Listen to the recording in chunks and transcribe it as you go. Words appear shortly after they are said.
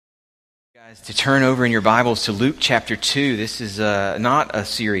Guys, to turn over in your Bibles to Luke chapter 2. This is not a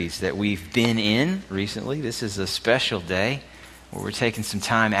series that we've been in recently. This is a special day where we're taking some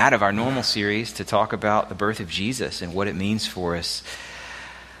time out of our normal series to talk about the birth of Jesus and what it means for us.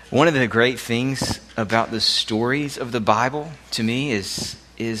 One of the great things about the stories of the Bible to me is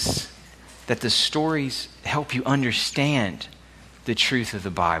that the stories help you understand the truth of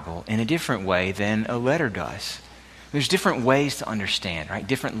the Bible in a different way than a letter does. There's different ways to understand, right?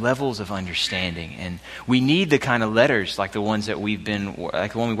 Different levels of understanding. And we need the kind of letters like the ones that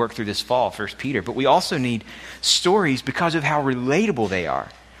like the one we worked through this fall, 1 Peter. But we also need stories because of how relatable they are,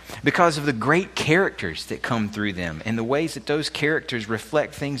 because of the great characters that come through them and the ways that those characters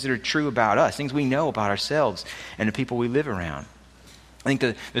reflect things that are true about us, things we know about ourselves and the people we live around. I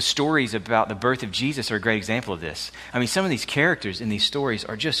think the stories about the birth of Jesus are a great example of this. I mean, some of these characters in these stories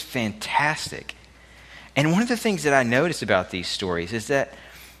are just fantastic. And one of the things that I notice about these stories is that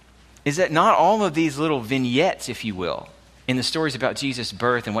not all of these little vignettes, if you will, in the stories about Jesus'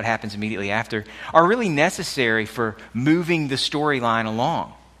 birth and what happens immediately after are really necessary for moving the storyline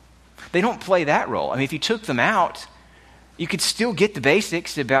along. They don't play that role. I mean, if you took them out, you could still get the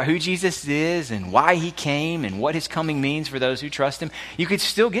basics about who Jesus is and why he came and what his coming means for those who trust him. You could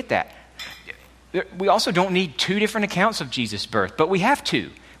still get that. We also don't need two different accounts of Jesus' birth, but we have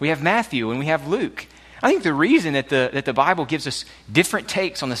two. We have Matthew and we have Luke. I think the reason that the Bible gives us different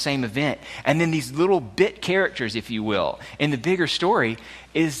takes on the same event and then these little bit characters, if you will, in the bigger story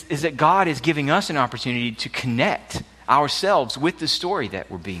is that God is giving us an opportunity to connect ourselves with the story that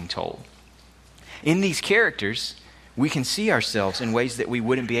we're being told. In these characters, we can see ourselves in ways that we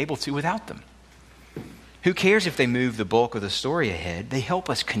wouldn't be able to without them. Who cares if they move the bulk of the story ahead? They help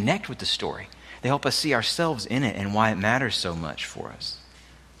us connect with the story. They help us see ourselves in it and why it matters so much for us.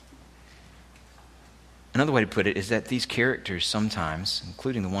 Another way to put it is that these characters sometimes,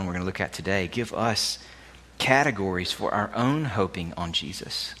 including the one we're going to look at today, give us categories for our own hoping on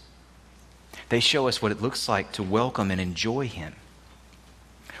Jesus. They show us what it looks like to welcome and enjoy him.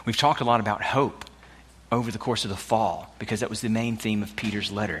 We've talked a lot about hope over the course of the fall because that was the main theme of Peter's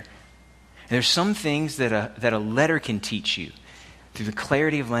letter. And there's some things that a letter can teach you through the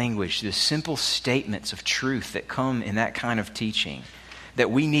clarity of language, the simple statements of truth that come in that kind of teaching that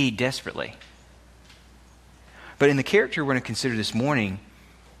we need desperately. But in the character we're going to consider this morning,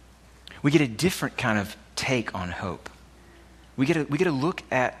 we get a different kind of take on hope. We get to look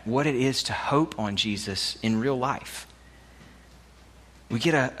at what it is to hope on Jesus in real life. We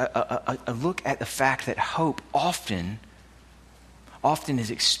get a look at the fact that hope often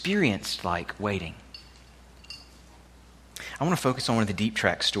is experienced like waiting. I want to focus on one of the deep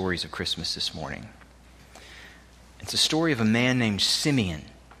track stories of Christmas this morning. It's a story of a man named Simeon,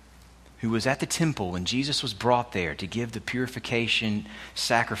 who was at the temple when Jesus was brought there to give the purification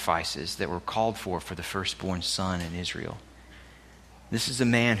sacrifices that were called for the firstborn son in Israel. This is a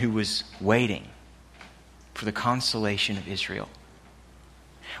man who was waiting for the consolation of Israel.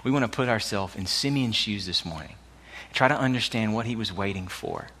 We want to put ourselves in Simeon's shoes this morning, try to understand what he was waiting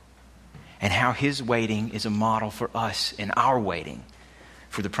for, and how his waiting is a model for us in our waiting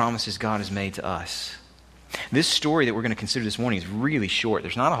for the promises God has made to us. This story that we're going to consider this morning is really short.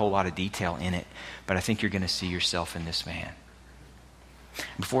 There's not a whole lot of detail in it, but I think you're going to see yourself in this man.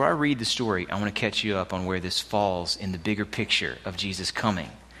 Before I read the story, I want to catch you up on where this falls in the bigger picture of Jesus coming.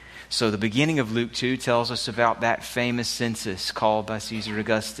 So the beginning of Luke 2 tells us about that famous census called by Caesar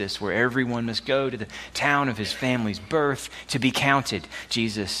Augustus, where everyone must go to the town of his family's birth to be counted.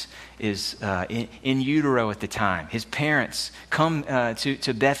 Jesus is in utero at the time. His parents come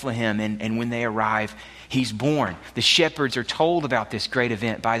to Bethlehem, and when they arrive, he's born. The shepherds are told about this great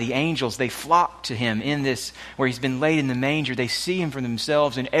event by the angels. They flock to him in this, where he's been laid in the manger. They see him for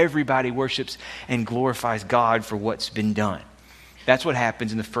themselves, and everybody worships and glorifies God for what's been done. That's what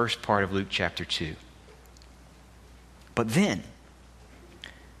happens in the first part of Luke chapter 2. But then,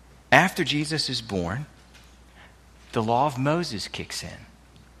 after Jesus is born, the law of Moses kicks in.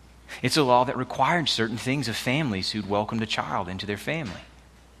 It's a law that required certain things of families who'd welcomed a child into their family.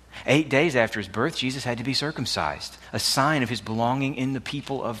 8 days after his birth, Jesus had to be circumcised, a sign of his belonging in the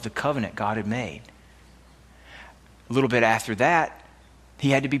people of the covenant God had made. A little bit after that, he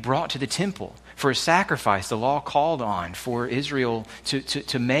had to be brought to the temple for a sacrifice. The law called on for Israel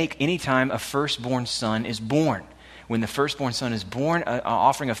to make anytime a firstborn son is born. When the firstborn son is born, an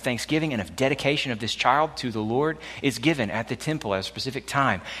offering of thanksgiving and of dedication of this child to the Lord is given at the temple at a specific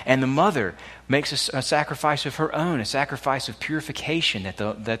time. And the mother makes a sacrifice of her own, a sacrifice of purification that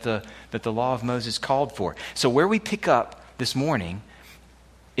the law of Moses called for. So where we pick up this morning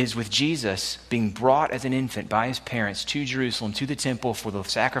is with Jesus being brought as an infant by his parents to Jerusalem, to the temple for the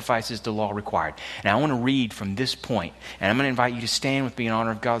sacrifices the law required. Now I want to read from this point, and I'm going to invite you to stand with me in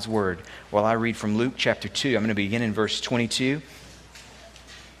honor of God's word while I read from Luke chapter 2. I'm going to begin in verse 22.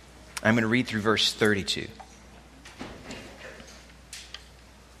 I'm going to read through verse 32.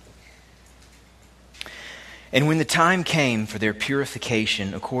 And when the time came for their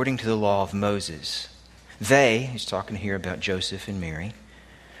purification according to the law of Moses, they, he's talking here about Joseph and Mary,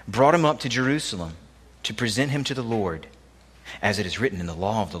 brought him up to Jerusalem to present him to the Lord. As it is written in the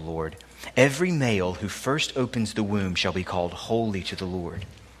law of the Lord, every male who first opens the womb shall be called holy to the Lord.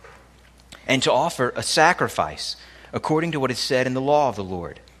 And to offer a sacrifice according to what is said in the law of the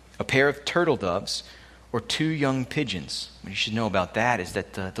Lord, a pair of turtle doves or 2 young pigeons. What you should know about that is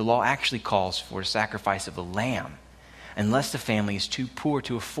that the law actually calls for a sacrifice of a lamb, unless the family is too poor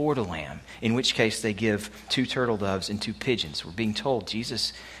to afford a lamb, in which case they give 2 turtle doves and 2 pigeons. We're being told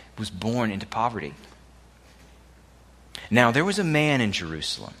Jesus was born into poverty. Now there was a man in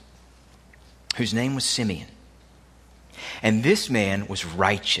Jerusalem whose name was Simeon. And this man was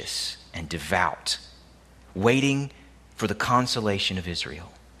righteous and devout, waiting for the consolation of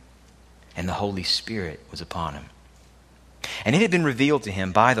Israel. And the Holy Spirit was upon him. And it had been revealed to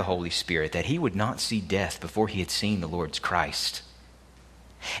him by the Holy Spirit that he would not see death before he had seen the Lord's Christ.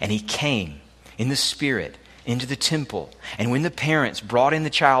 And he came in the Spirit into the temple. And when the parents brought in the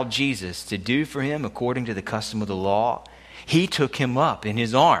child Jesus to do for him according to the custom of the law, he took him up in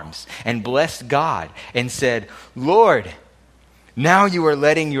his arms and blessed God and said, Lord, now you are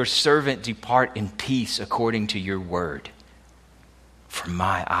letting your servant depart in peace according to your word. For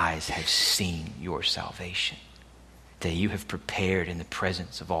my eyes have seen your salvation, that you have prepared in the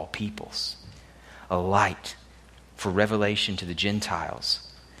presence of all peoples, a light for revelation to the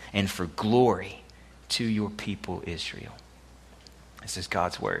Gentiles and for glory to your people Israel. This is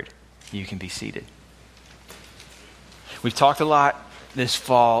God's word. You can be seated. We've talked a lot this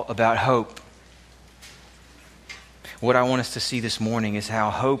fall about hope. What I want us to see this morning is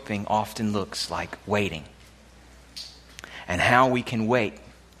how hoping often looks like waiting, and how we can wait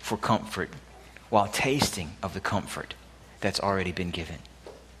for comfort while tasting of the comfort that's already been given.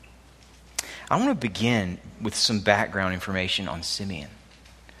 I want to begin with some background information on Simeon.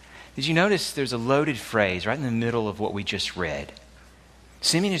 Did you notice there's a loaded phrase right in the middle of what we just read?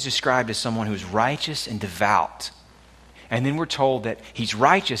 Simeon is described as someone who is righteous and devout. And then we're told that he's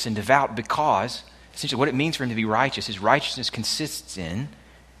righteous and devout because, essentially what it means for him to be righteous, his righteousness consists in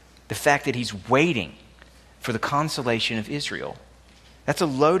the fact that he's waiting for the consolation of Israel. That's a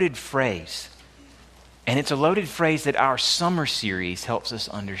loaded phrase. And it's a loaded phrase that our summer series helps us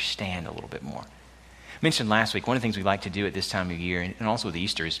understand a little bit more. I mentioned last week, one of the things we like to do at this time of year, and also with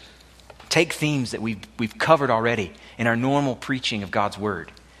Easter, is take themes that we've covered already in our normal preaching of God's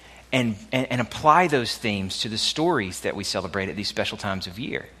Word and apply those themes to the stories that we celebrate at these special times of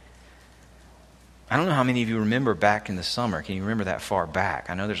year. I don't know how many of you remember back in the summer. Can you remember that far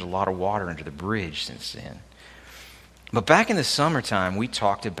back? I know there's a lot of water under the bridge since then. But back in the summertime, we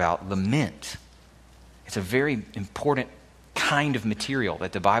talked about lament. It's a very important kind of material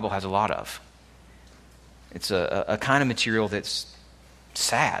that the Bible has a lot of. It's a kind of material that's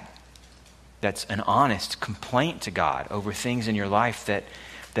sad, that's an honest complaint to God over things in your life that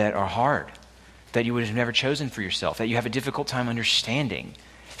are hard, that you would have never chosen for yourself, that you have a difficult time understanding,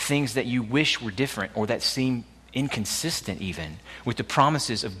 things that you wish were different or that seem inconsistent even with the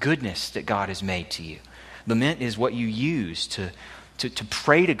promises of goodness that God has made to you. Lament is what you use to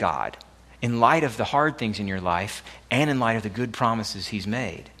pray to God in light of the hard things in your life and in light of the good promises He's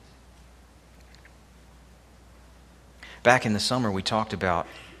made. Back in the summer, we talked about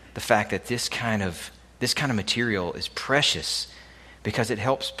the fact that this kind of material is precious because it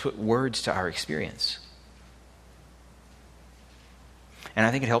helps put words to our experience. And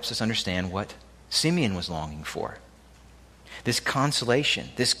I think it helps us understand what Simeon was longing for. This consolation,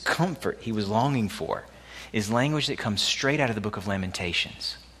 this comfort he was longing for is language that comes straight out of the book of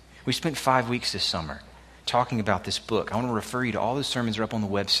Lamentations. We spent 5 weeks this summer talking about this book. I want to refer you to all the sermons are up on the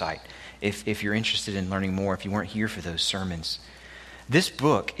website if you're interested in learning more, if you weren't here for those sermons. This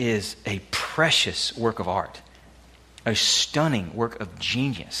book is a precious work of art, a stunning work of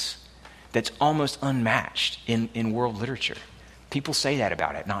genius that's almost unmatched in world literature. People say that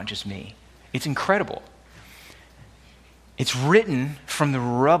about it, not just me. It's incredible. It's written from the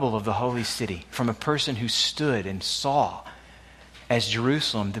rubble of the holy city, from a person who stood and saw as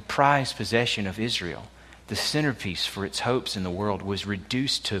Jerusalem, the prized possession of Israel, the centerpiece for its hopes in the world, was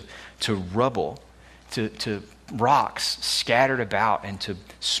reduced to rubble, to rocks scattered about and to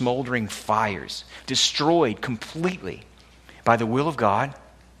smoldering fires, destroyed completely by the will of God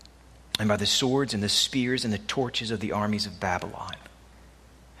and by the swords and the spears and the torches of the armies of Babylon.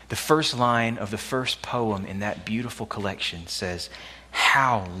 The first line of the first poem in that beautiful collection says,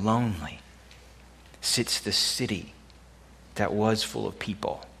 "How lonely sits the city that was full of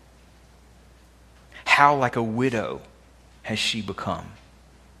people. How like a widow has she become,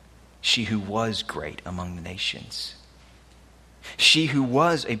 she who was great among the nations. She who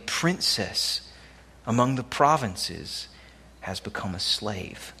was a princess among the provinces has become a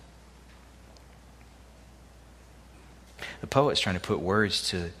slave." The poet's trying to put words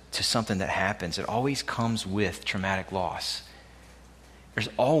to something that happens. It always comes with traumatic loss. There's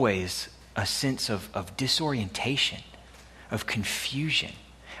always a sense of disorientation, of confusion,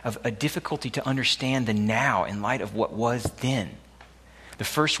 of a difficulty to understand the now in light of what was then. The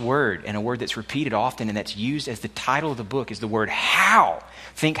first word, and a word that's repeated often and that's used as the title of the book, is the word how.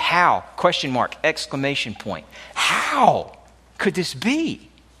 Think how, question mark, exclamation point. How could this be?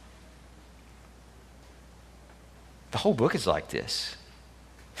 The whole book is like this.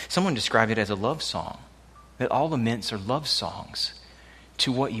 Someone described it as a love song, that all laments are love songs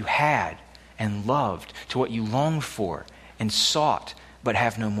to what you had and loved, to what you longed for and sought but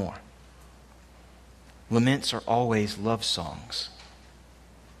have no more. Laments are always love songs.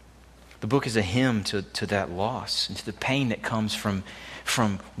 The book is a hymn to that loss and to the pain that comes from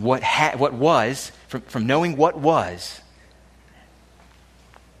what was, from knowing what was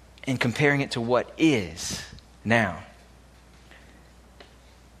and comparing it to what is now.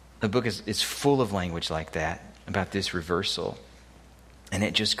 The book is full of language like that, about this reversal. And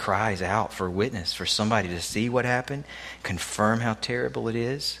it just cries out for witness, for somebody to see what happened, confirm how terrible it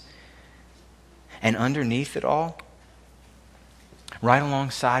is. And underneath it all, right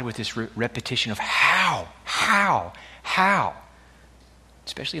alongside with this repetition of how,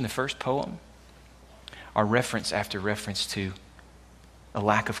 especially in the first poem, are reference after reference to a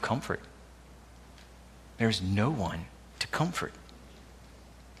lack of comfort. There's no one to comfort.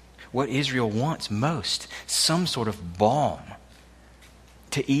 What Israel wants most, some sort of balm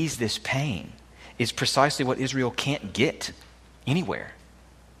to ease this pain, is precisely what Israel can't get anywhere.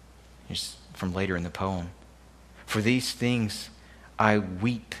 Here's from later in the poem. "For these things I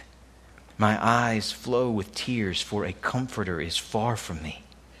weep. My eyes flow with tears, for a comforter is far from me,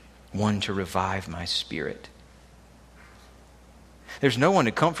 one to revive my spirit." There's no one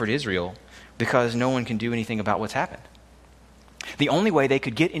to comfort Israel because no one can do anything about what's happened. The only way they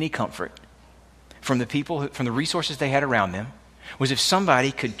could get any comfort from the people, from the resources they had around them, was if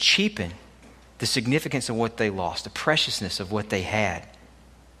somebody could cheapen the significance of what they lost, the preciousness of what they had.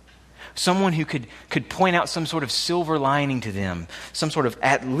 Someone who could point out some sort of silver lining to them, some sort of,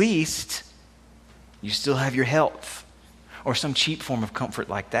 at least you still have your health, or some cheap form of comfort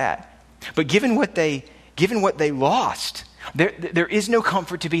like that. But given what they lost, there is no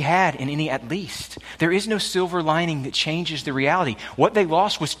comfort to be had in any at least. There is no silver lining that changes the reality. What they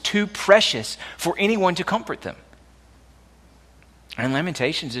lost was too precious for anyone to comfort them. And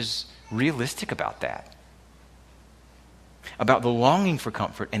Lamentations is realistic about that. About the longing for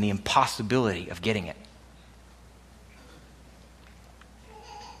comfort and the impossibility of getting it.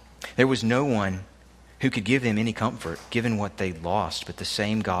 There was no one who could give them any comfort given what they lost, but the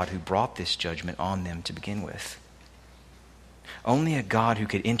same God who brought this judgment on them to begin with. Only a God who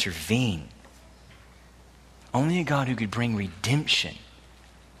could intervene, only a God who could bring redemption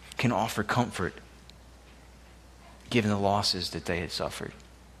can offer comfort given the losses that they had suffered.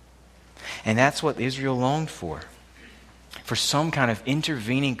 And that's what Israel longed for some kind of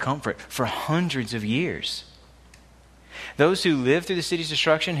intervening comfort for hundreds of years. Those who lived through the city's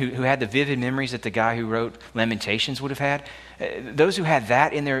destruction, who had the vivid memories that the guy who wrote Lamentations would have had, those who had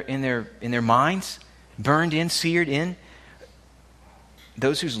that in their minds, burned in, seared in,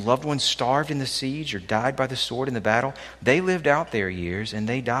 those whose loved ones starved in the siege or died by the sword in the battle, they lived out their years and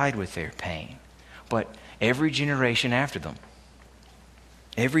they died with their pain. But every generation after them,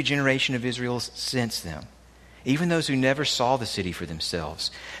 every generation of Israel since them, even those who never saw the city for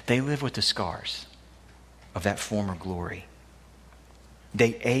themselves, they live with the scars of that former glory.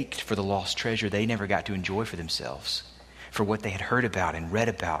 They ached for the lost treasure they never got to enjoy for themselves, for what they had heard about and read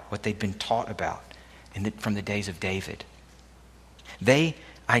about, what they'd been taught about from the days of David. They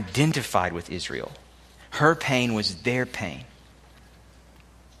identified with Israel. Her pain was their pain.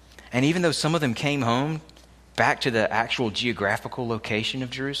 And even though some of them came home back to the actual geographical location of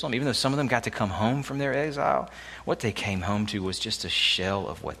Jerusalem, even though some of them got to come home from their exile, what they came home to was just a shell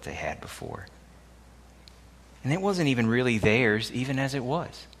of what they had before. And it wasn't even really theirs, even as it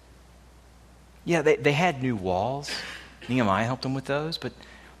was. Yeah, they had new walls. Nehemiah helped them with those, but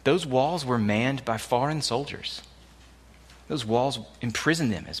those walls were manned by foreign soldiers. Those walls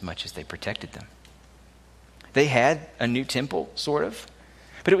imprisoned them as much as they protected them. They had a new temple, sort of,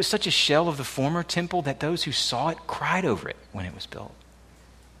 but it was such a shell of the former temple that those who saw it cried over it when it was built.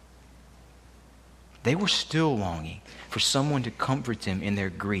 They were still longing for someone to comfort them in their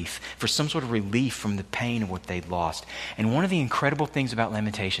grief, for some sort of relief from the pain of what they'd lost. And one of the incredible things about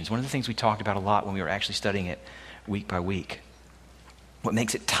Lamentations, one of the things we talked about a lot when we were actually studying it week by week, what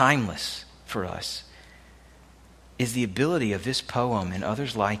makes it timeless for us, is the ability of this poem and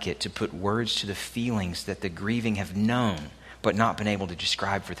others like it to put words to the feelings that the grieving have known but not been able to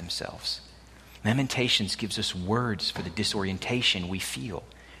describe for themselves. Lamentations gives us words for the disorientation we feel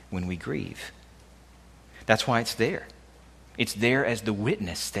when we grieve. That's why it's there. It's there as the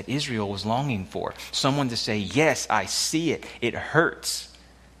witness that Israel was longing for. Someone to say, yes, I see it. It hurts.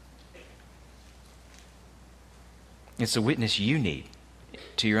 It's a witness you need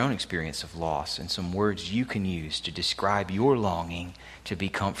to your own experience of loss and some words you can use to describe your longing to be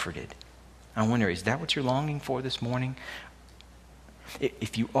comforted. I wonder, is that what you're longing for this morning?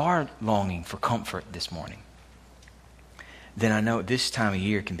 If you are longing for comfort this morning, then I know this time of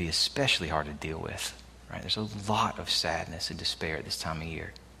year can be especially hard to deal with. Right? There's a lot of sadness and despair at this time of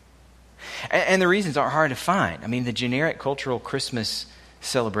year. And the reasons aren't hard to find. I mean, the generic cultural Christmas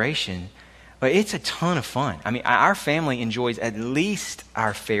celebration, but it's a ton of fun. I mean, our family enjoys at least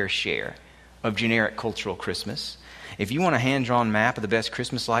our fair share of generic cultural Christmas. If you want a hand-drawn map of the best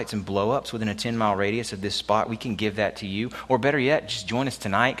Christmas lights and blow-ups within a 10-mile radius of this spot, we can give that to you. Or better yet, just join us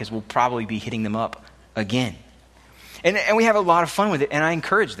tonight because we'll probably be hitting them up again. And we have a lot of fun with it, and I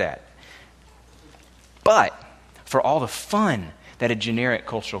encourage that. But for all the fun that a generic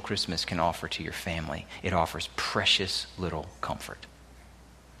cultural Christmas can offer to your family, it offers precious little comfort.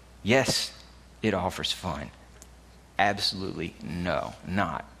 Yes, it offers fun. Absolutely no,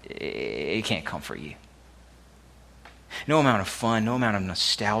 not. It can't comfort you. No amount of fun, no amount of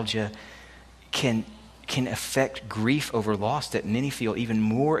nostalgia can affect grief over loss that many feel even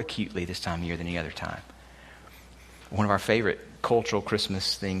more acutely this time of year than any other time. One of our favorite cultural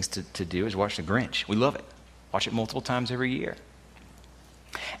Christmas things to do is watch The Grinch. We love it. Watch it multiple times every year.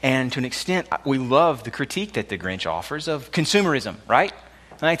 And to an extent, we love the critique that The Grinch offers of consumerism, right?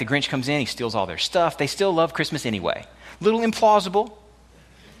 Like the Grinch comes in, he steals all their stuff. They still love Christmas anyway. Little implausible,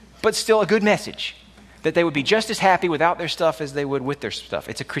 but still a good message. That they would be just as happy without their stuff as they would with their stuff.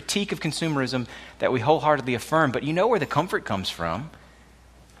 It's a critique of consumerism that we wholeheartedly affirm. But you know where the comfort comes from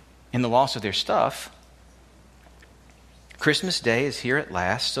in the loss of their stuff. Christmas Day is here at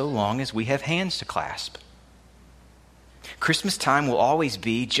last so long as we have hands to clasp. Christmas time will always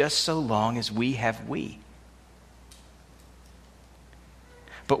be just so long as we have we.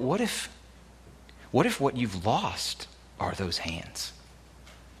 But what if what you've lost are those hands?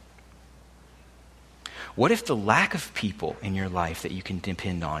 What if the lack of people in your life that you can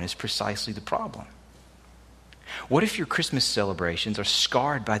depend on is precisely the problem? What if your Christmas celebrations are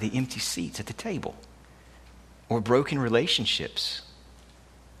scarred by the empty seats at the table? Or broken relationships,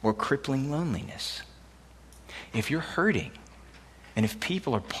 or crippling loneliness? If you're hurting, and if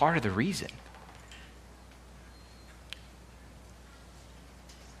people are part of the reason,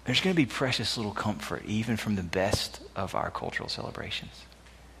 there's going to be precious little comfort even from the best of our cultural celebrations.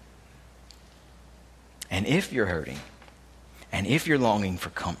 And if you're hurting, and if you're longing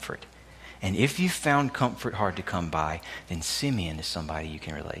for comfort, and if you found comfort hard to come by, then Simeon is somebody you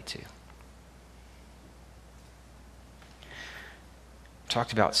can relate to.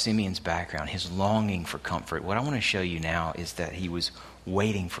 Talked about Simeon's background, his longing for comfort. What I want to show you now is that he was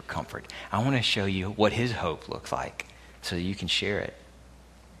waiting for comfort. I want to show you what his hope looked like so that you can share it.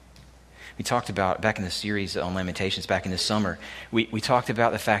 We talked about, back in the series on Lamentations back in the summer, we talked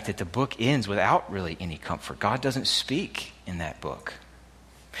about the fact that the book ends without really any comfort. God doesn't speak in that book.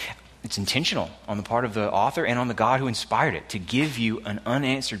 It's intentional on the part of the author and on the God who inspired it to give you an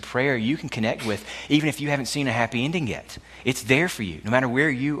unanswered prayer you can connect with even if you haven't seen a happy ending yet. It's there for you no matter where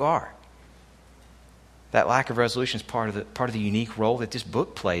you are. That lack of resolution is part of the unique role that this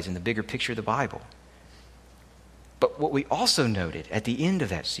book plays in the bigger picture of the Bible. But what we also noted at the end of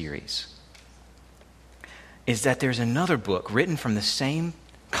that series is that there's another book written from the same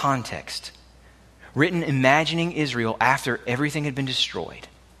context, written imagining Israel after everything had been destroyed,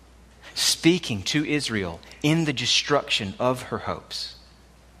 speaking to Israel in the destruction of her hopes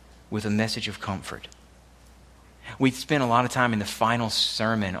with a message of comfort. We spent a lot of time in the final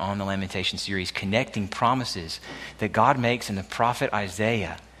sermon on the Lamentation series connecting promises that God makes in the prophet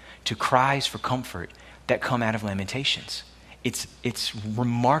Isaiah to cries for comfort that come out of Lamentations. It's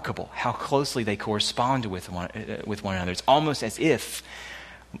remarkable how closely they correspond with one another. It's almost as if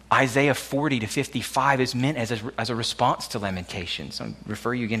Isaiah 40 to 55 is meant as a response to Lamentations. I'll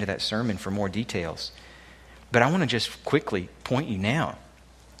refer you again to that sermon for more details. But I want to just quickly point you now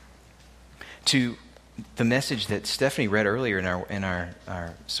to the message that Stephanie read earlier in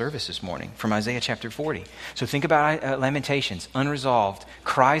our service this morning from Isaiah chapter 40. So think about Lamentations, unresolved,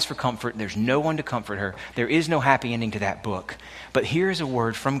 cries for comfort. There's no one to comfort her. There is no happy ending to that book. But here is a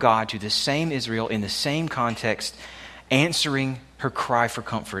word from God to the same Israel in the same context, answering her cry for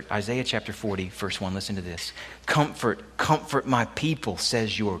comfort. Isaiah chapter 40, verse 1. Listen to this. Comfort, comfort my people,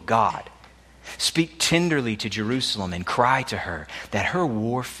 says your God. Speak tenderly to Jerusalem and cry to her that her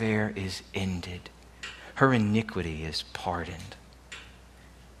warfare is ended. Her iniquity is pardoned.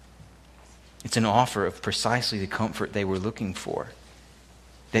 It's an offer of precisely the comfort they were looking for.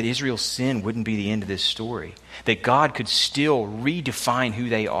 That Israel's sin wouldn't be the end of this story. That God could still redefine who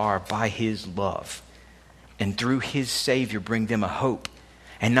they are by His love. And through His Savior bring them a hope.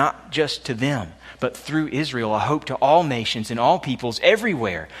 And not just to them, but through Israel, a hope to all nations and all peoples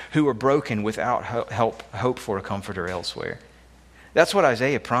everywhere who are broken without hope for a comforter elsewhere. That's what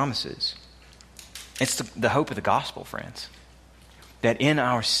Isaiah promises. It's the hope of the gospel, friends. That in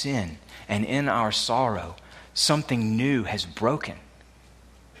our sin and in our sorrow, something new has broken.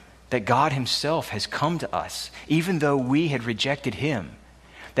 That God Himself has come to us, even though we had rejected Him.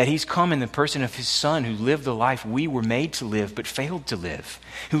 That He's come in the person of His Son, who lived the life we were made to live but failed to live,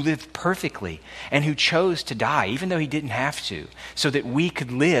 who lived perfectly and who chose to die even though He didn't have to, so that we could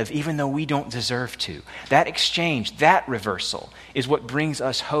live even though we don't deserve to. That exchange, that reversal is what brings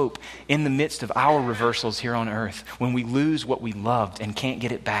us hope in the midst of our reversals here on earth, when we lose what we loved and can't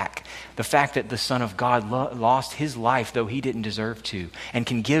get it back. The fact that the Son of God lost His life though He didn't deserve to, and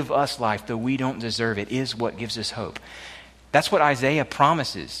can give us life though we don't deserve it, is what gives us hope. That's what Isaiah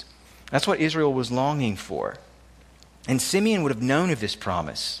promises. That's what Israel was longing for. And Simeon would have known of this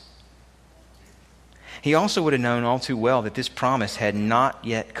promise. He also would have known all too well that this promise had not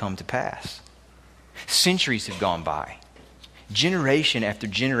yet come to pass. Centuries have gone by. Generation after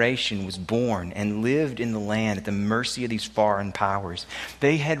generation was born and lived in the land at the mercy of these foreign powers.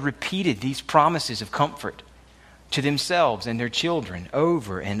 They had repeated these promises of comfort to themselves and their children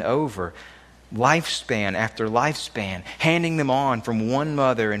over and over, lifespan after lifespan, handing them on from one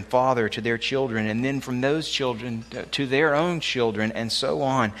mother and father to their children, and then from those children to their own children, and so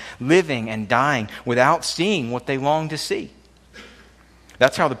on, living and dying without seeing what they longed to see.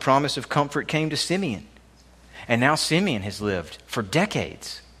 That's how the promise of comfort came to Simeon. And now Simeon has lived for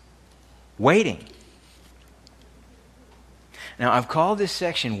decades, waiting. Now, I've called this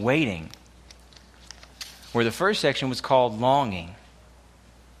section waiting, where the first section was called longing,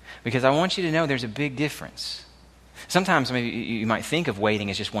 because I want you to know there's a big difference. Sometimes maybe you might think of waiting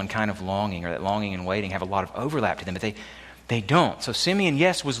as just one kind of longing, or that longing and waiting have a lot of overlap to them, but they don't. So Simeon,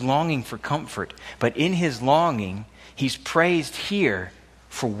 yes, was longing for comfort, but in his longing, he's praised here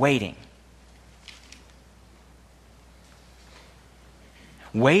for waiting.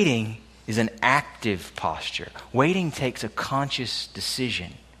 Waiting is an active posture. Waiting takes a conscious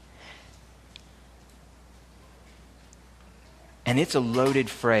decision. And it's a loaded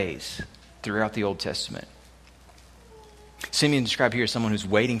phrase throughout the Old Testament. Simeon described here as someone who's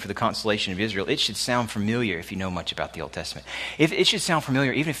waiting for the consolation of Israel. It should sound familiar if you know much about the Old Testament. It should sound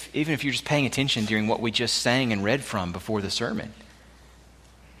familiar even if you're just paying attention during what we just sang and read from before the sermon.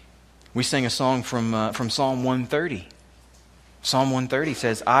 We sang a song from Psalm 130. Psalm 130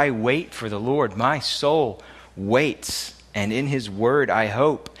 says, "I wait for the Lord, my soul waits, and in His word I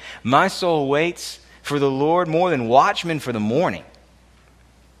hope. My soul waits for the Lord more than watchmen for the morning."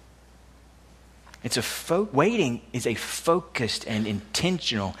 Waiting is a focused and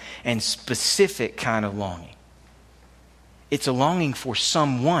intentional and specific kind of longing. It's a longing for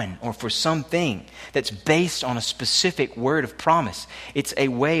someone or for something that's based on a specific word of promise. It's a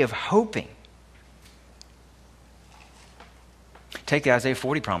way of hoping. Take the Isaiah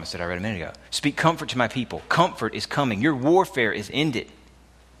 40 promise that I read a minute ago. Speak comfort to my people. Comfort is coming. Your warfare is ended.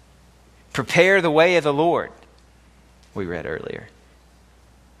 Prepare the way of the Lord, we read earlier.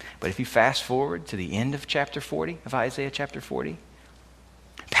 But if you fast forward to the end of chapter 40, of Isaiah chapter 40,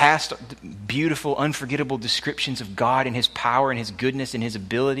 past beautiful, unforgettable descriptions of God and His power and His goodness and His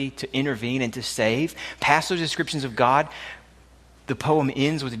ability to intervene and to save, past those descriptions of God, the poem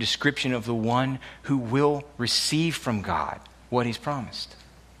ends with a description of the one who will receive from God what He's promised.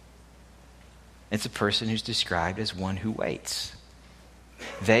 It's a person who's described as one who waits.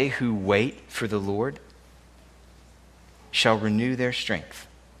 They who wait for the Lord shall renew their strength.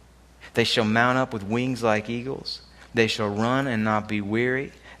 They shall mount up with wings like eagles. They shall run and not be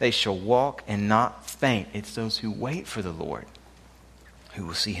weary. They shall walk and not faint. It's those who wait for the Lord who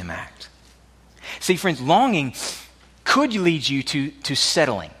will see him act. See, friends, longing could lead you to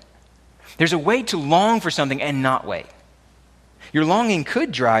settling. There's a way to long for something and not wait. Your longing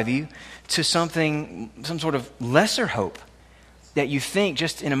could drive you to some sort of lesser hope that you think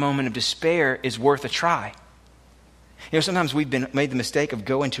just in a moment of despair is worth a try. You know, sometimes we've made the mistake of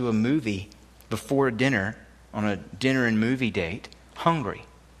going to a movie before dinner, on a dinner and movie date, hungry.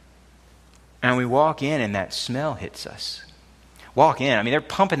 And we walk in and that smell hits us. They're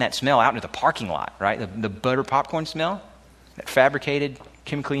pumping that smell out into the parking lot, right? The butter popcorn smell, that fabricated,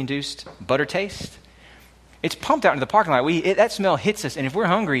 chemically induced butter taste. It's pumped out into the parking lot. That smell hits us, and if we're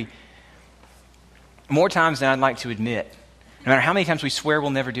hungry, more times than I'd like to admit, no matter how many times we swear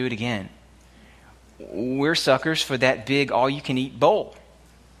we'll never do it again, we're suckers for that big all-you-can-eat bowl.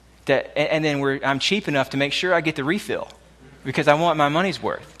 And then I'm cheap enough to make sure I get the refill because I want my money's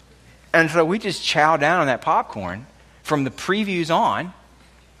worth. And so we just chow down on that popcorn from the previews on,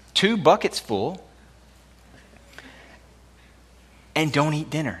 2 buckets full, and don't eat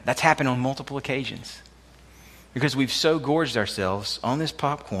dinner. That's happened on multiple occasions. Because we've so gorged ourselves on this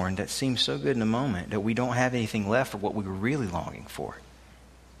popcorn that seems so good in a moment that we don't have anything left for what we were really longing for.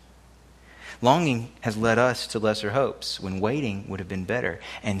 Longing has led us to lesser hopes when waiting would have been better.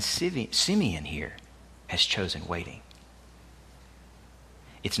 And Simeon here has chosen waiting.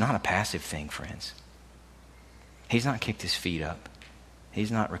 It's not a passive thing, friends. He's not kicked his feet up.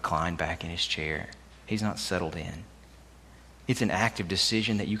 He's not reclined back in his chair. He's not settled in. It's an active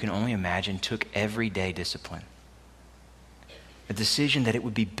decision that you can only imagine took everyday discipline. A decision that it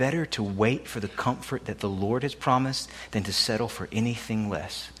would be better to wait for the comfort that the Lord has promised than to settle for anything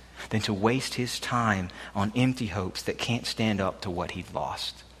less, than to waste his time on empty hopes that can't stand up to what he'd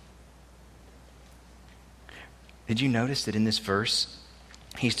lost. Did you notice that in this verse,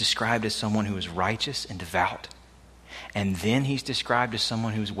 he's described as someone who is righteous and devout? And then he's described as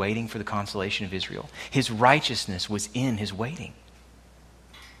someone who's waiting for the consolation of Israel. His righteousness was in his waiting.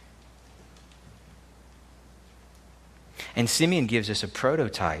 And Simeon gives us a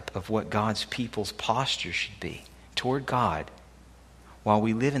prototype of what God's people's posture should be toward God while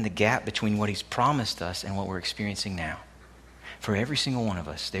we live in the gap between what he's promised us and what we're experiencing now. For every single one of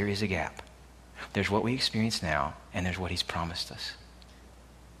us, there is a gap. There's what we experience now, and there's what he's promised us.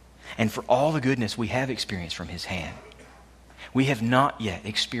 And for all the goodness we have experienced from his hand, we have not yet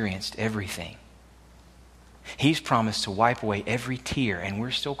experienced everything. He's promised to wipe away every tear, and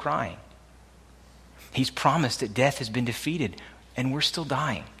we're still crying. He's promised that death has been defeated, and we're still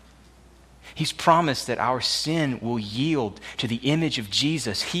dying. He's promised that our sin will yield to the image of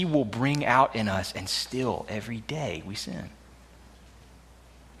Jesus. He will bring out in us, and still every day we sin.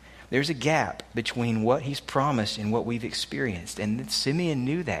 There's a gap between what he's promised and what we've experienced, and Simeon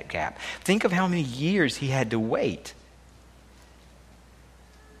knew that gap. Think of how many years he had to wait.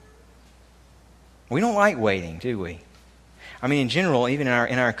 We don't like waiting, do we? I mean, in general, even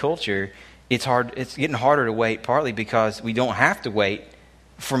in our culture, it's hard. It's getting harder to wait, partly because we don't have to wait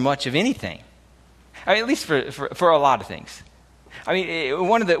for much of anything. I mean, at least for a lot of things. I mean,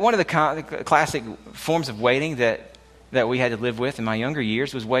 one of the classic forms of waiting that we had to live with in my younger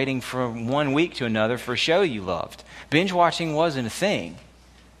years was waiting from one week to another for a show you loved. Binge watching wasn't a thing.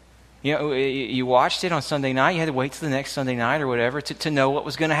 You know, you watched it on Sunday night. You had to wait till the next Sunday night or whatever to know what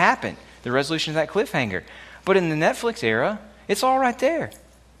was going to happen, the resolution of that cliffhanger. But in the Netflix era, it's all right there.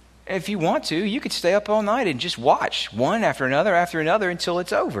 If you want to, you could stay up all night and just watch one after another until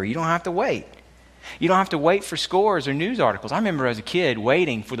it's over. You don't have to wait. You don't have to wait for scores or news articles. I remember as a kid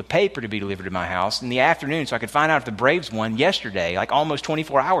waiting for the paper to be delivered to my house in the afternoon so I could find out if the Braves won yesterday, like almost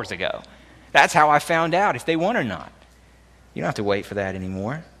 24 hours ago. That's how I found out if they won or not. You don't have to wait for that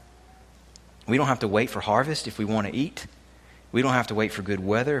anymore. We don't have to wait for harvest if we want to eat. We don't have to wait for good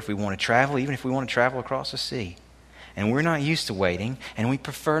weather if we want to travel, even if we want to travel across the sea. And we're not used to waiting, and we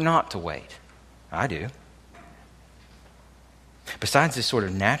prefer not to wait. I do. Besides this sort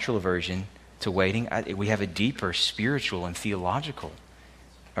of natural aversion to waiting, we have a deeper spiritual and theological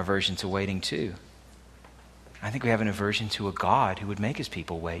aversion to waiting too. I think we have an aversion to a God who would make his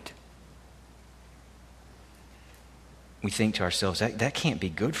people wait. We think to ourselves, that can't be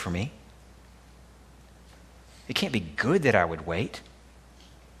good for me. It can't be good that I would wait.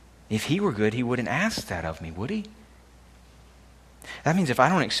 If he were good, he wouldn't ask that of me, would he? That means if I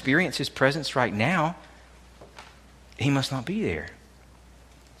don't experience his presence right now, he must not be there.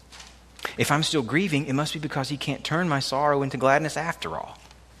 If I'm still grieving, it must be because he can't turn my sorrow into gladness after all.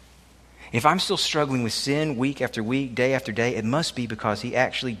 If I'm still struggling with sin week after week, day after day, it must be because he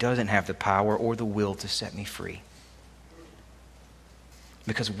actually doesn't have the power or the will to set me free.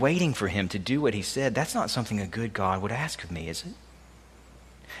 Because waiting for him to do what he said, that's not something a good God would ask of me, is it?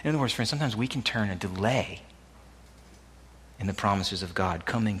 In other words, friends, sometimes we can turn a delay in the promises of God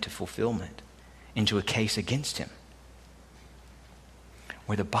coming to fulfillment into a case against him.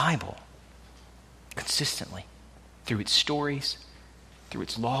 Where the Bible consistently, through its stories, through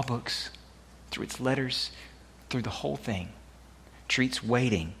its law books, through its letters, through the whole thing, treats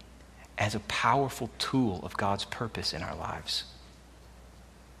waiting as a powerful tool of God's purpose in our lives.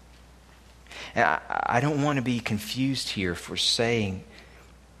 And I don't want to be confused here for saying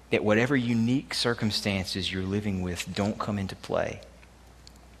that whatever unique circumstances you're living with don't come into play.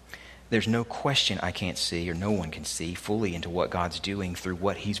 There's no question I can't see, or no one can see fully into what God's doing through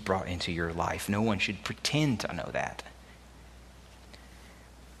what he's brought into your life. No one should pretend to know that.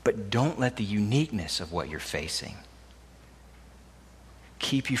 But don't let the uniqueness of what you're facing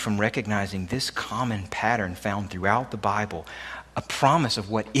keep you from recognizing this common pattern found throughout the Bible, a promise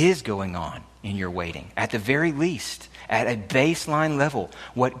of what is going on in your waiting. At the very least, at a baseline level,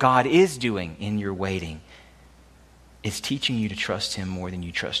 what God is doing in your waiting is teaching you to trust him more than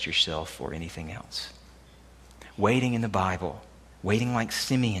you trust yourself or anything else. Waiting in the Bible, waiting like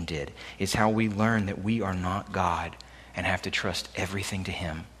Simeon did, is how we learn that we are not God and have to trust everything to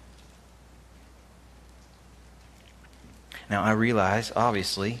him. Now, I realize,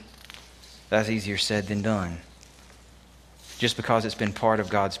 obviously, that's easier said than done. Just because it's been part of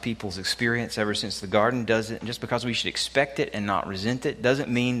God's people's experience ever since the garden doesn't, just because we should expect it and not resent it, doesn't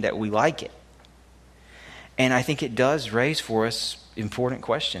mean that we like it. And I think it does raise for us important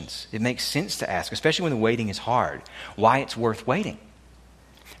questions. It makes sense to ask, especially when the waiting is hard, why it's worth waiting.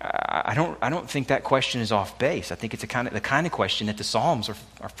 I don't think that question is off base. I think it's the kind of question that the Psalms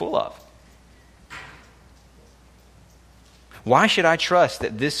are full of. Why should I trust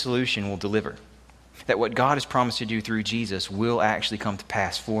that this solution will deliver? That what God has promised to do through Jesus will actually come to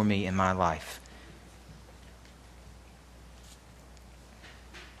pass for me in my life?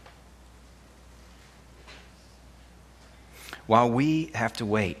 While we have to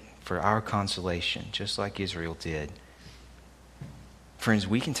wait for our consolation, just like Israel did, friends,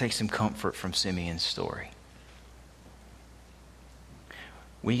 we can take some comfort from Simeon's story.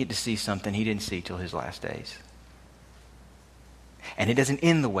 We get to see something he didn't see till his last days. And it doesn't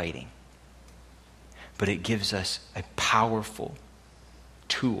end the waiting, but it gives us a powerful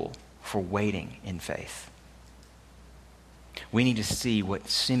tool for waiting in faith. We need to see what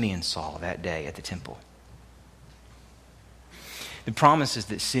Simeon saw that day at the temple. The promises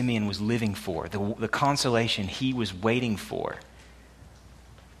that Simeon was living for, the consolation he was waiting for,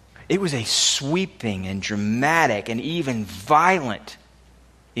 it was a sweeping and dramatic and even violent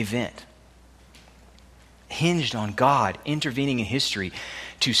event, hinged on God intervening in history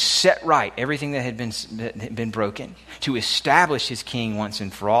to set right everything that had been broken, to establish his king once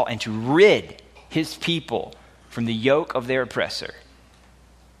and for all, and to rid his people from the yoke of their oppressor.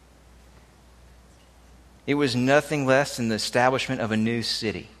 It was nothing less than the establishment of a new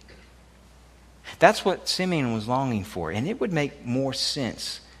city. That's what Simeon was longing for, and it would make more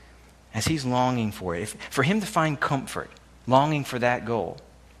sense as he's longing for it, for him to find comfort, longing for that goal.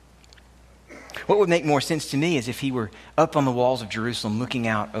 What would make more sense to me is if he were up on the walls of Jerusalem looking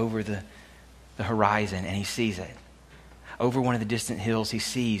out over the horizon and he sees it. Over one of the distant hills, he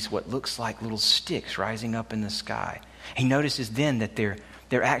sees what looks like little sticks rising up in the sky. He notices then that they're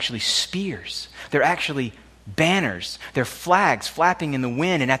actually spears. They're actually banners. They're flags flapping in the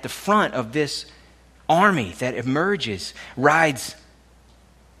wind. And at the front of this army that emerges rides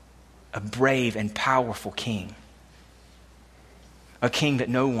a brave and powerful king. A king that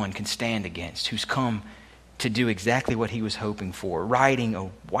no one can stand against, who's come to do exactly what he was hoping for, riding a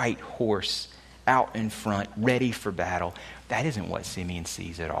white horse out in front, ready for battle. That isn't what Simeon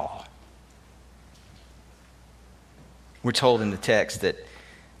sees at all. We're told in the text that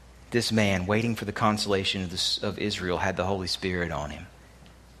this man, waiting for the consolation of Israel, had the Holy Spirit on him.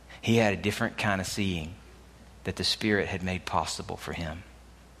 He had a different kind of seeing that the Spirit had made possible for him.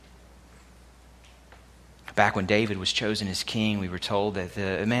 Back when David was chosen as king, we were told that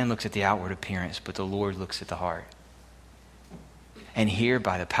the man looks at the outward appearance, but the Lord looks at the heart. And here,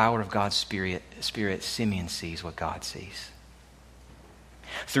 by the power of God's Spirit, Simeon sees what God sees.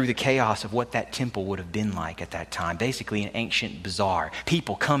 Through the chaos of what that temple would have been like at that time, basically an ancient bazaar,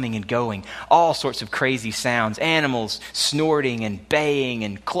 people coming and going, all sorts of crazy sounds, animals snorting and baying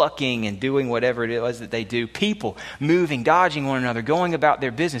and clucking and doing whatever it was that they do, people moving, dodging one another, going about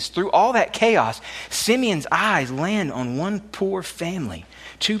their business. Through all that chaos, Simeon's eyes land on one poor family,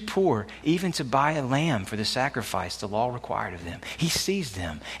 too poor even to buy a lamb for the sacrifice the law required of them. He sees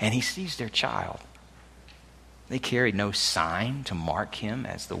them and he sees their child. They carried no sign to mark him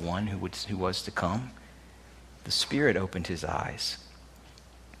as the one who was to come. The Spirit opened his eyes.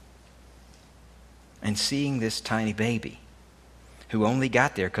 and seeing this tiny baby who only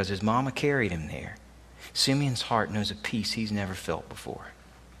got there because his mama carried him there, Simeon's heart knows a peace he's never felt before.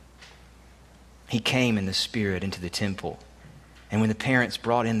 He came in the Spirit into the temple. And when the parents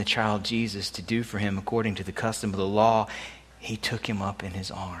brought in the child Jesus to do for him according to the custom of the law, he took him up in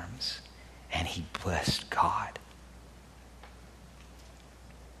his arms and he blessed God.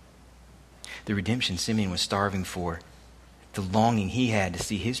 The redemption Simeon was starving for, the longing he had to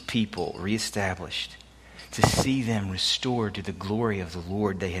see his people reestablished, to see them restored to the glory of the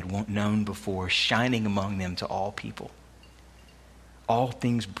Lord they had known before, shining among them to all people. All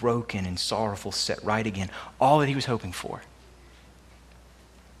things broken and sorrowful set right again. All that he was hoping for.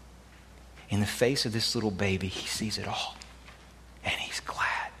 In the face of this little baby, he sees it all. And he's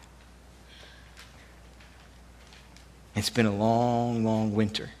glad. It's been a long, long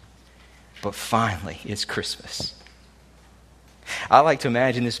winter. But finally, it's Christmas. I like to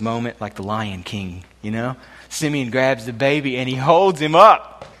imagine this moment like the Lion King, you know? Simeon grabs the baby and he holds him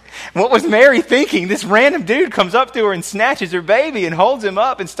up. What was Mary thinking? This random dude comes up to her and snatches her baby and holds him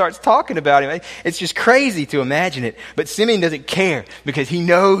up and starts talking about him. It's just crazy to imagine it. But Simeon doesn't care because he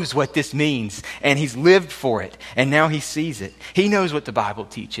knows what this means and he's lived for it. And now he sees it. He knows what the Bible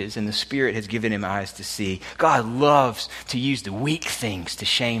teaches and the Spirit has given him eyes to see. God loves to use the weak things to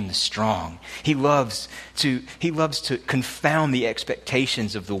shame the strong. He loves to confound the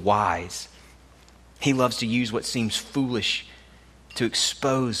expectations of the wise. He loves to use what seems foolish to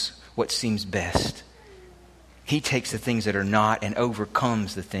expose what seems best. He takes the things that are not and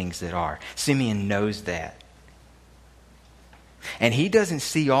overcomes the things that are. Simeon knows that. And he doesn't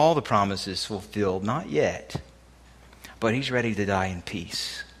see all the promises fulfilled, not yet. But he's ready to die in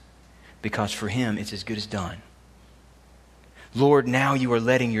peace. Because for him, it's as good as done. Lord, now you are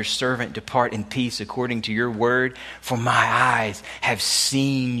letting your servant depart in peace according to your word. For my eyes have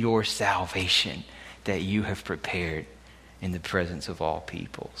seen your salvation that you have prepared in the presence of all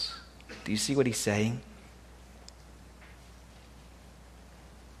peoples. Do you see what he's saying?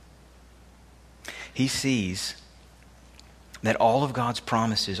 He sees that all of God's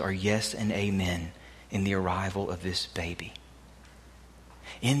promises are yes and amen in the arrival of this baby.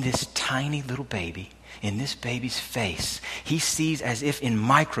 In this tiny little baby, in this baby's face, he sees as if in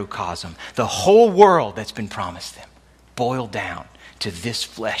microcosm the whole world that's been promised them boiled down to this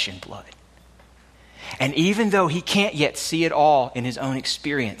flesh and blood. And even though he can't yet see it all in his own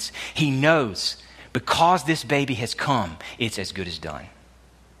experience, he knows because this baby has come, it's as good as done.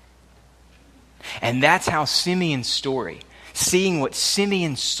 And that's how Simeon's story, seeing what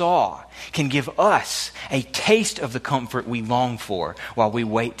Simeon saw, can give us a taste of the comfort we long for while we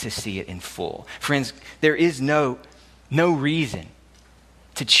wait to see it in full. Friends, there is no reason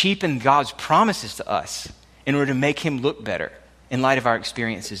to cheapen God's promises to us in order to make him look better in light of our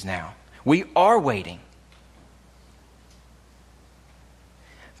experiences now. We are waiting.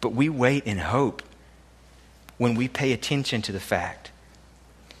 But we wait in hope when we pay attention to the fact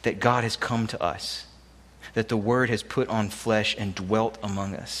that God has come to us, that the Word has put on flesh and dwelt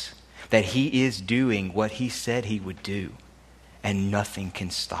among us, that he is doing what he said he would do, and nothing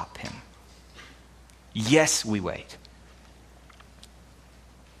can stop him. Yes, we wait.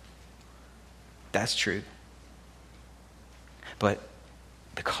 That's true. But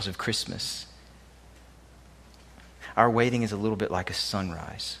because of Christmas, our waiting is a little bit like a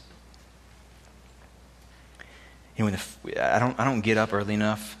sunrise. You know, I don't get up early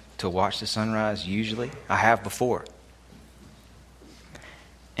enough to watch the sunrise usually. I have before.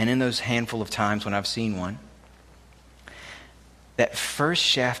 And in those handful of times when I've seen one, that first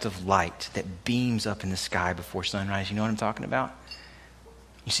shaft of light that beams up in the sky before sunrise, you know what I'm talking about?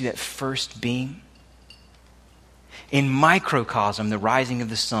 You see that first beam? In microcosm, the rising of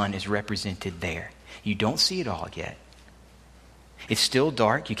the sun is represented there. You don't see it all yet. It's still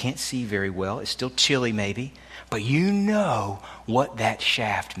dark. You can't see very well. It's still chilly maybe. But you know what that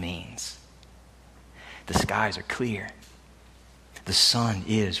shaft means. The skies are clear. The sun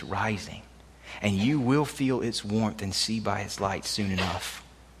is rising. And you will feel its warmth and see by its light soon enough.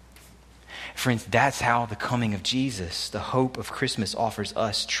 Friends, that's how the coming of Jesus, the hope of Christmas, offers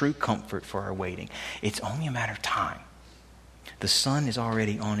us true comfort for our waiting. It's only a matter of time. The sun is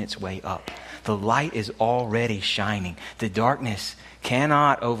already on its way up. The light is already shining. The darkness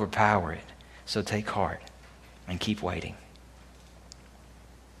cannot overpower it. So take heart and keep waiting.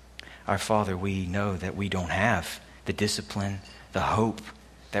 Our Father, we know that we don't have the discipline, the hope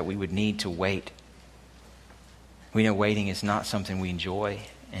that we would need to wait. We know waiting is not something we enjoy,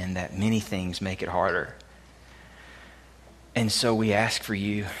 and that many things make it harder. And so we ask for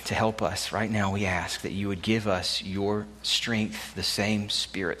you to help us. Right now we ask that you would give us your strength, the same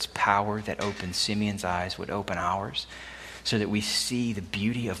Spirit's power that opened Simeon's eyes would open ours, so that we see the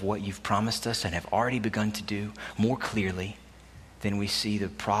beauty of what you've promised us and have already begun to do more clearly than we see the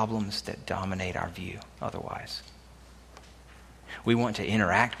problems that dominate our view otherwise. We want to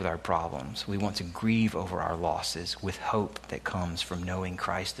interact with our problems. We want to grieve over our losses with hope that comes from knowing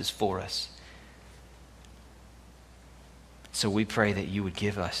Christ is for us. So we pray that you would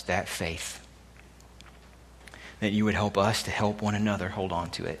give us that faith, that you would help us to help one another hold on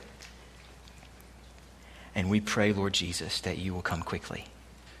to it. And we pray, Lord Jesus, that you will come quickly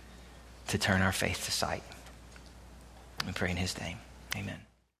to turn our faith to sight. We pray in his name. Amen.